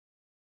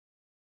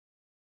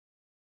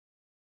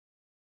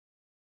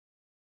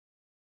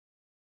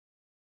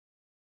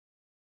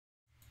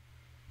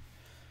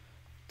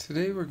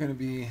Today we're going to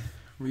be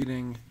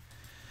reading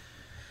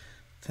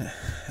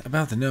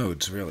about the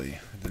nodes, really,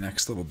 the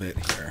next little bit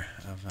here.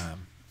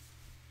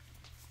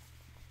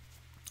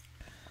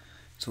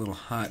 It's a little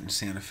hot in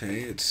Santa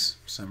Fe. It's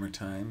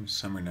summertime,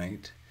 summer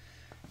night,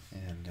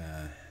 and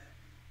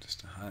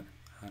just a hot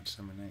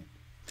summer night.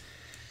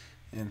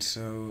 And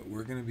so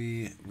we're going to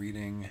be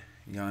reading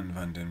Jan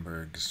van den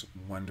Berg's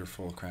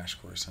wonderful Crash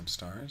Course on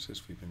Stars,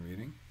 as we've been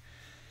reading.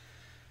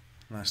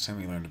 Last time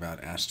we learned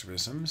about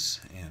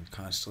asterisms and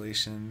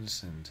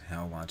constellations and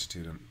how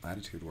longitude and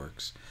latitude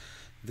works.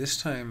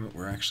 This time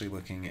we're actually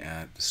looking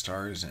at the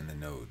stars and the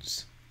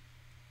nodes.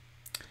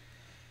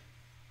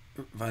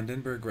 Van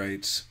den Berg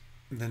writes,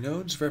 "The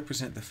nodes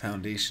represent the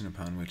foundation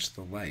upon which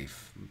the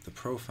life, the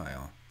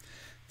profile,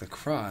 the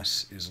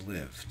cross is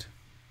lived.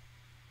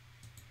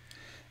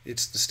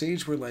 It's the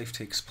stage where life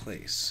takes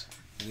place.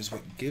 It is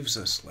what gives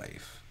us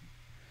life.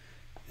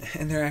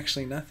 And they're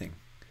actually nothing,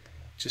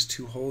 just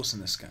two holes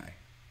in the sky.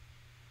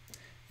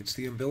 It's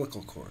the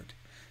umbilical cord,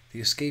 the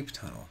escape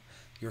tunnel.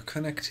 Your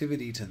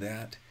connectivity to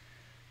that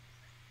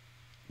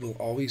will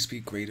always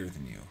be greater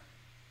than you,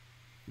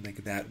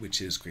 like that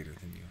which is greater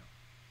than you.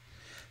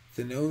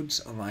 The nodes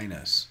align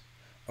us,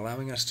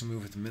 allowing us to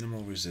move with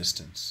minimal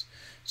resistance,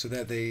 so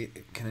that they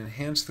can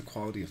enhance the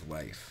quality of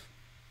life.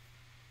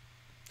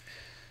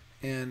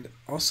 And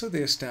also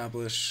they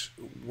establish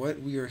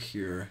what we are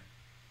here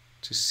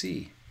to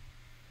see,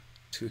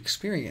 to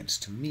experience,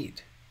 to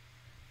meet.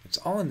 It's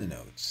all in the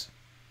nodes."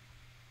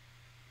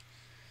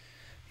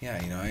 Yeah,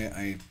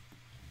 I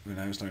when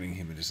I was learning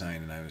human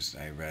design and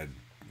I read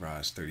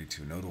Ra's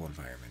 32 nodal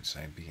environments,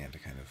 I began to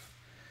kind of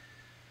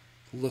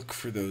look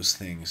for those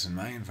things in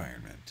my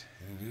environment.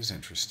 And it is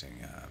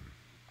interesting.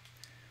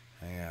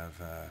 I have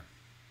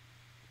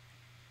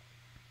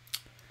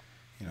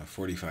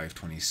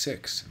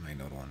 4526 in my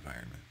nodal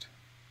environment.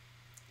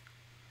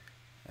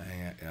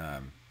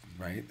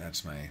 Right?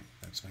 That's my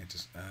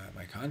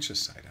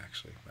conscious side,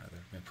 actually,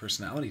 rather, my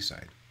personality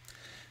side.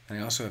 And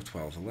I also have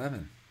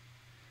 1211.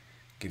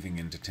 Giving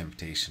into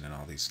temptation and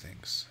all these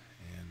things.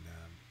 And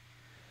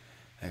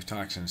I've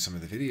talked in some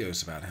of the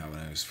videos about how when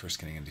I was first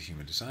getting into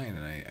human design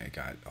and I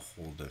got a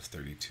hold of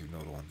 32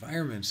 nodal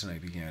environments and I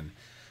began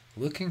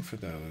looking for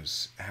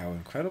those, how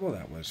incredible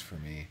that was for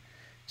me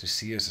to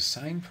see as a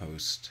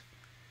signpost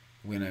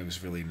when I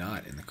was really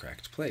not in the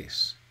correct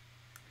place.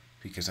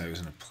 Because I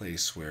was in a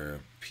place where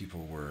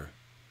people were,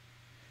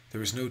 there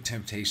was no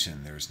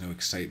temptation, there was no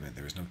excitement,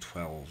 there was no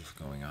 12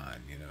 going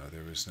on,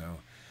 there was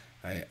no,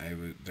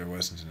 there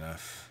wasn't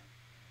enough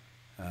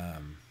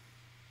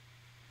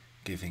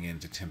giving in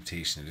to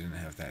temptation. It didn't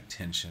have that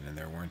tension, and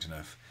there weren't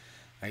enough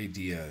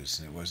ideas,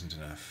 and it wasn't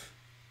enough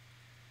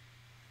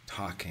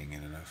talking,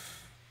 and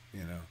enough,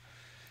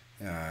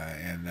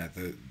 and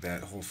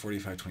that whole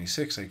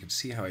 4526, I could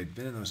see how I'd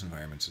been in those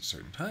environments at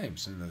certain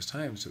times, and in those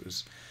times it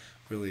was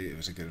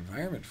a good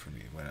environment for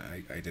me. When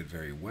I did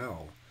very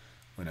well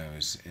when I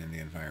was in the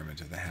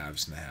environment of the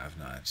haves and the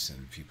have-nots,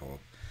 and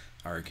people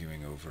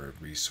arguing over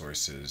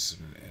resources,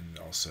 and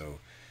also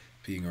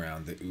being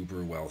around the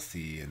uber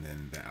wealthy, and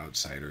then the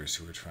outsiders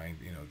who were trying,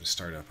 the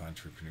startup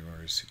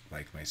entrepreneurs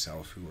like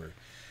myself who were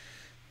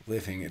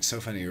living. It's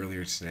so funny,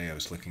 earlier today I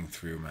was looking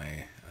through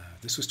my,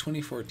 this was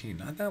 2014,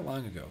 not that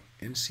long ago,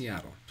 in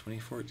Seattle,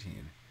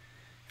 2014,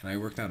 and I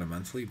worked out a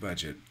monthly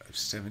budget of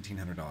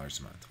 $1,700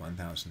 a month,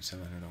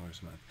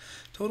 $1,700 a month.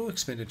 Total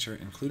expenditure,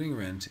 including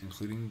rent,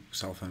 including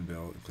cell phone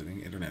bill, including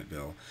internet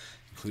bill,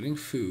 including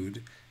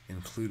food,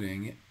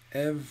 including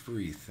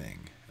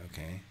everything,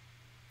 okay?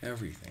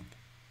 Everything.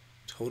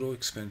 Total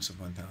expense of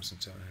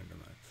 $1,700 a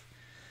month.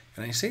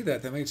 And I say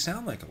that might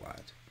sound like a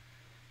lot,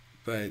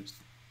 but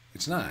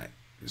it's not.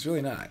 It's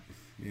really not,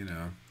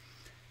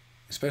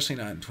 Especially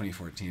not in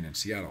 2014 in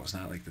Seattle. It's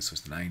not like this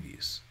was the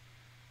 90s.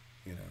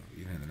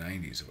 Even in the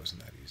 90s it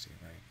wasn't that easy,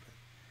 right?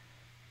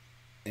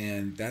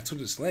 And that's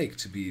what it's like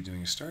to be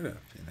doing a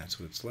startup, and that's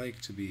what it's like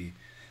to be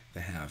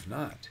the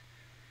have-not.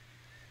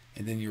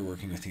 And then you're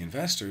working with the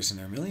investors, and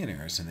they're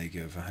millionaires, and they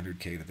give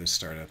 100K to this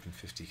startup and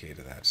 50K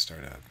to that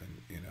startup,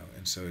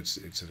 and so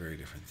it's a very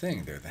different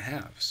thing. They're the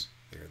haves.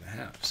 They're the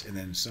haves. And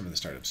then some of the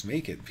startups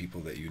make it.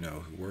 People that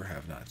who were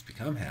have-nots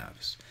become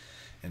haves,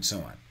 and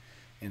so on.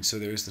 And so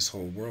there's this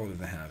whole world of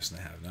the haves and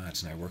the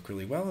have-nots, and I work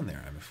really well in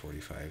there. I'm a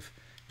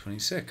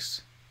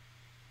 4526.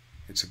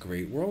 It's a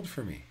great world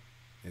for me.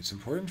 It's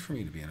important for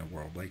me to be in a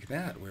world like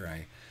that, where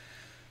I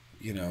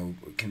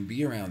can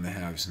be around the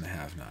haves and the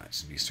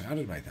have-nots and be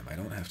surrounded by them. I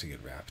don't have to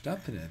get wrapped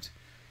up in it,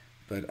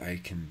 but I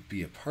can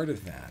be a part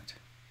of that.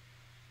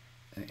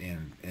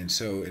 And it's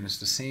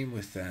the same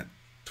with that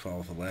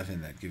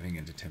 1211, that giving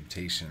into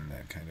temptation,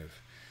 that kind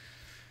of,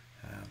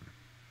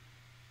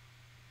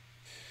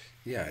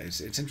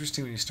 it's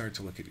interesting when you start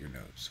to look at your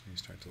nodes,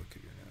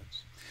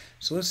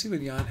 So let's see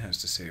what Jan has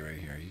to say right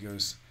here. He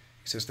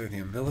says they're the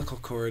umbilical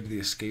cord, the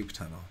escape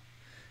tunnel,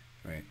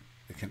 right?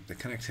 The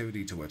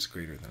connectivity to what's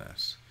greater than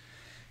us.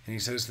 And he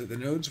says that the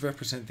nodes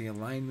represent the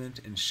alignment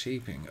and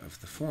shaping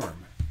of the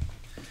form.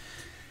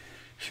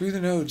 Through the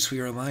nodes, we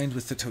are aligned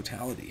with the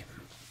totality.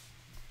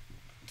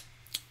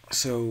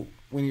 So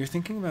when you're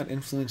thinking about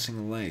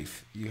influencing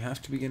life, you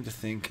have to begin to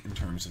think in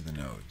terms of the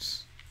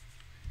nodes.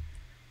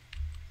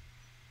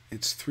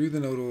 It's through the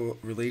nodal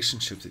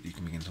relationship that you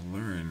can begin to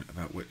learn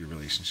about what your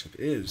relationship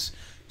is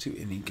to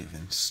any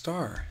given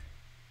star.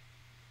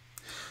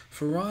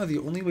 For Ra, the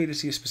only way to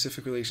see a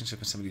specific relationship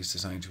in somebody's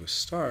design to a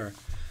star,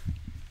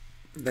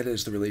 that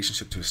is, the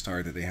relationship to a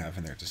star that they have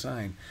in their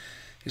design,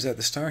 is that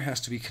the star has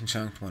to be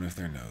conjunct one of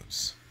their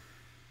nodes.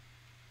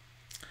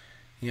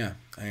 Yeah,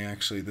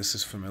 this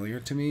is familiar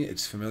to me.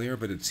 It's familiar,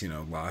 but it's,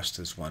 lost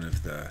as one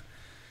of the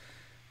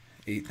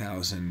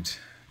 8,000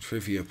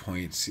 trivia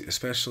points.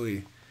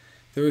 Especially,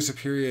 there was a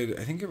period,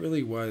 I think it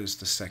really was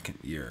the second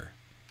year,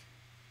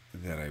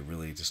 that I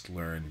really just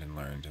learned and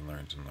learned and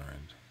learned and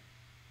learned.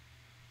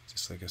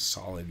 Just like a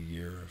solid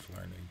year of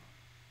learning.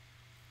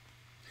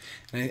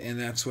 And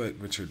that's what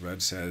Richard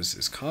Rudd says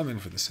is common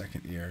for the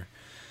second year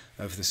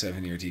of the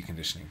 7-year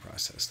deconditioning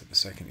process, that the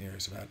second year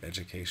is about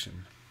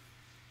education,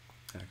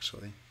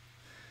 actually.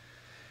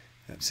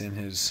 That's in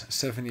his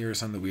 7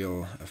 Years on the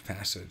Wheel of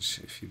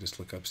Passage. If you just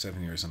look up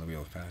 7 Years on the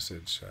Wheel of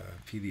Passage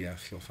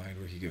PDF, you'll find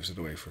where he gives it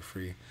away for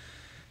free.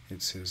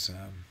 It's his,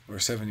 or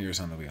 7 Years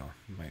on the Wheel,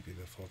 might be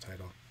the full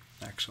title,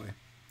 actually.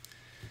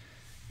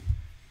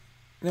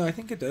 No, I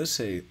think it does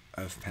say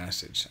of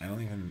passage. I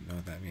don't even know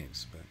what that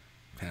means, but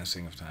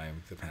passing of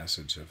time, the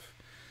passage of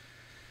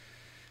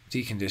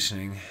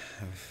deconditioning,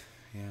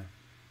 yeah.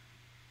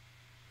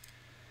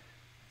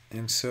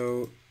 And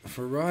so,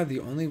 for Ra, the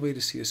only way to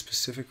see a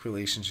specific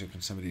relationship in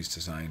somebody's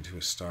design to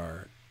a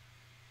star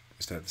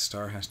is that the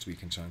star has to be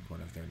conjunct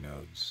one of their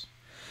nodes.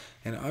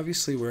 And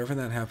obviously, wherever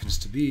that happens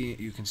to be,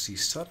 you can see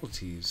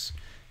subtleties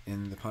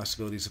in the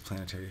possibilities of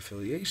planetary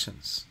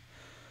affiliations.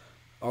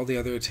 All the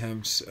other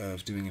attempts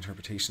of doing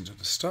interpretations of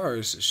the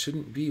stars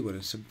shouldn't be what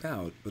it's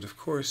about, but of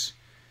course,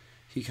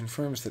 he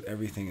confirms that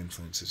everything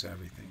influences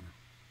everything.